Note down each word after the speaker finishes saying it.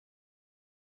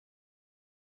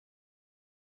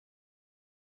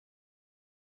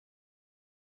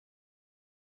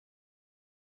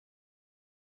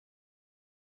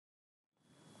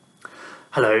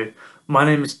Hello, my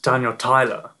name is Daniel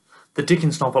Tyler. The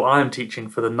Dickens novel I am teaching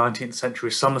for the 19th century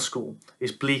summer school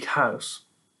is Bleak House.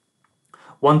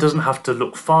 One doesn't have to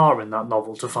look far in that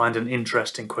novel to find an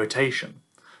interesting quotation,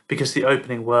 because the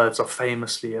opening words are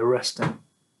famously arresting.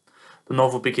 The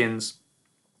novel begins,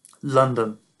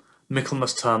 London,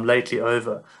 Michaelmas term lately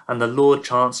over, and the Lord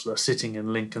Chancellor sitting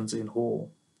in Lincoln's Inn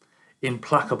Hall.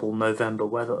 Implacable November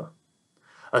weather.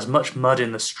 As much mud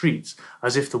in the streets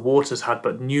as if the waters had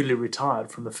but newly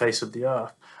retired from the face of the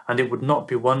earth, and it would not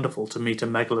be wonderful to meet a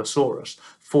megalosaurus,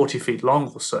 40 feet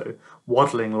long or so,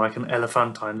 waddling like an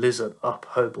elephantine lizard up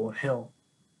Holborn Hill.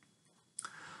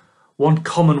 One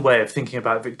common way of thinking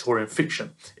about Victorian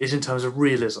fiction is in terms of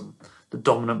realism, the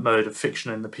dominant mode of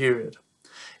fiction in the period.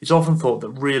 It's often thought that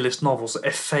realist novels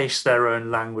efface their own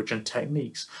language and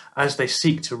techniques as they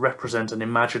seek to represent an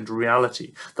imagined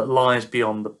reality that lies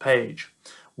beyond the page,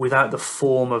 without the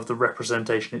form of the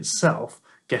representation itself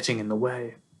getting in the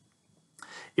way.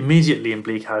 Immediately in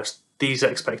Bleak House, these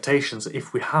expectations,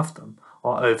 if we have them,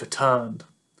 are overturned.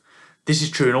 This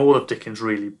is true in all of Dickens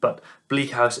really, but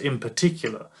Bleak House in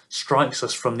particular strikes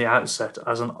us from the outset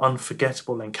as an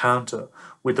unforgettable encounter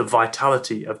with the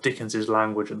vitality of Dickens's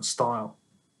language and style.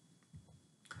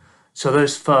 So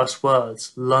those first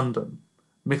words, London,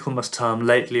 Michaelmas term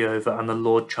lately over and the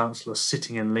Lord Chancellor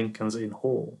sitting in Lincoln's Inn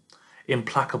Hall,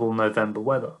 implacable November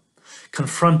weather,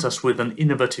 confront us with an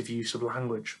innovative use of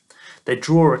language. They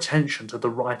draw attention to the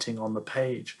writing on the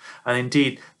page, and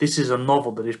indeed this is a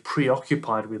novel that is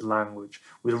preoccupied with language,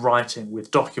 with writing,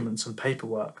 with documents and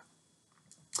paperwork.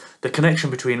 The connection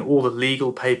between all the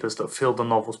legal papers that fill the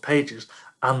novel's pages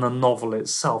and the novel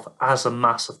itself as a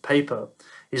mass of paper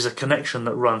is a connection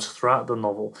that runs throughout the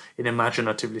novel in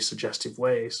imaginatively suggestive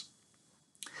ways.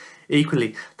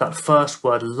 Equally, that first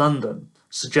word London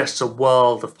suggests a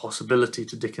world of possibility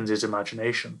to Dickens's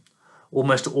imagination.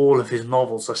 Almost all of his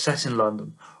novels are set in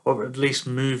London, or at least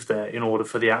move there in order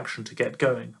for the action to get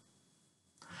going.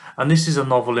 And this is a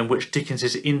novel in which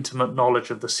Dickens's intimate knowledge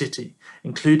of the city,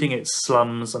 including its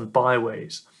slums and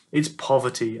byways, its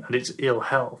poverty and its ill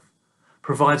health,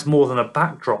 provides more than a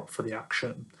backdrop for the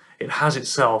action. It has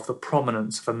itself the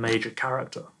prominence of a major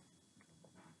character.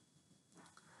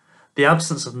 The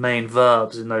absence of main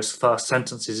verbs in those first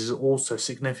sentences is also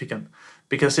significant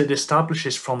because it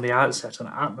establishes from the outset an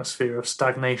atmosphere of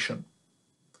stagnation.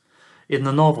 In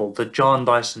the novel, the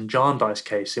Jarndyce and Jarndyce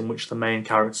case in which the main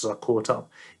characters are caught up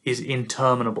is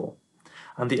interminable,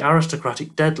 and the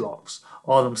aristocratic deadlocks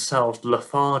are themselves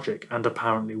lethargic and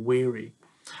apparently weary,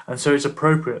 and so it's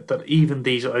appropriate that even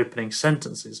these opening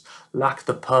sentences lack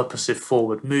the purposive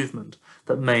forward movement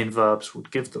that main verbs would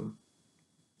give them.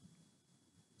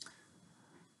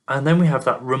 And then we have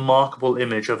that remarkable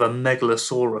image of a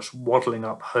megalosaurus waddling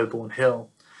up Holborn Hill,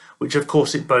 which of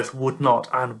course it both would not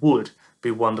and would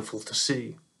be wonderful to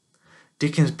see.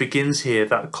 Dickens begins here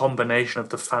that combination of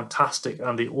the fantastic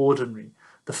and the ordinary,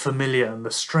 the familiar and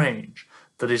the strange,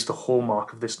 that is the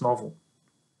hallmark of this novel.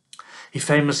 He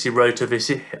famously wrote of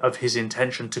his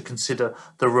intention to consider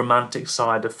the romantic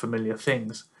side of familiar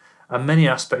things, and many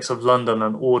aspects of London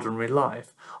and ordinary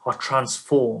life are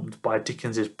transformed by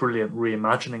Dickens's brilliant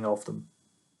reimagining of them.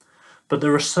 But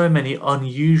there are so many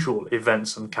unusual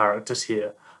events and characters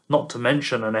here, not to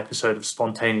mention an episode of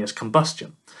spontaneous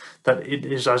combustion, that it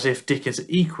is as if Dickens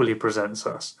equally presents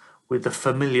us with the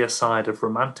familiar side of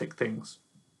romantic things.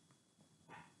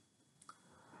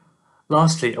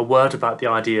 Lastly, a word about the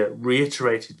idea,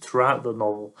 reiterated throughout the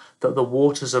novel, that the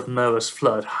waters of Noah's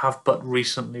flood have but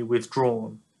recently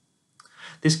withdrawn.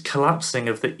 This collapsing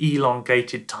of the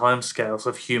elongated timescales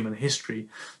of human history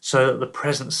so that the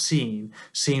present scene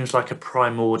seems like a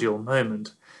primordial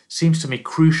moment seems to me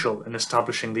crucial in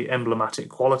establishing the emblematic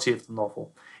quality of the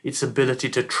novel, its ability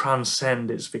to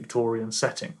transcend its Victorian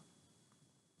setting.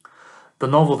 The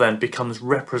novel then becomes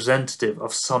representative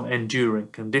of some enduring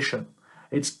condition.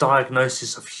 Its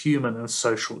diagnosis of human and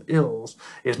social ills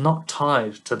is not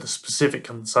tied to the specific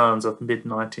concerns of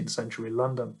mid-19th century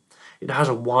London. It has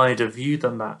a wider view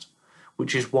than that,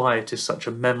 which is why it is such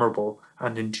a memorable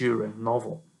and enduring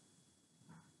novel.